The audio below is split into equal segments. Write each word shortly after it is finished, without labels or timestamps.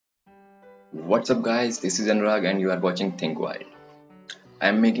What's up guys, this is Anurag and you are watching Think Wild. I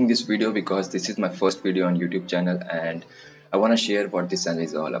am making this video because this is my first video on YouTube channel and I want to share what this channel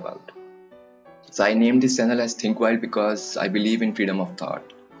is all about. So I named this channel as Think Wild because I believe in freedom of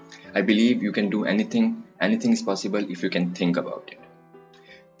thought. I believe you can do anything is possible if you can think about it.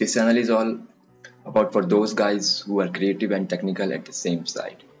 This channel is all about for those guys who are creative and technical at the same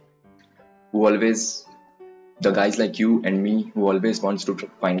side. The guys like you and me who always wants to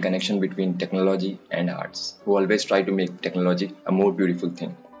find connection between technology and arts, who always try to make technology a more beautiful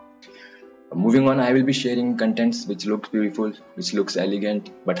thing. Moving on, I will be sharing contents which looks beautiful, which looks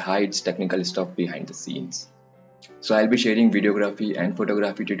elegant, but hides technical stuff behind the scenes. So I'll be sharing videography and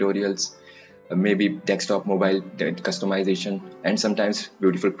photography tutorials, maybe desktop mobile customization, and sometimes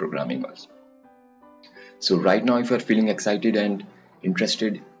beautiful programming also. So right now, if you're feeling excited and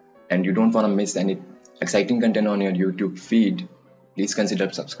interested and you don't want to miss any exciting content on your YouTube feed, please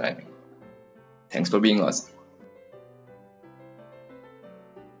consider subscribing. Thanks for being awesome.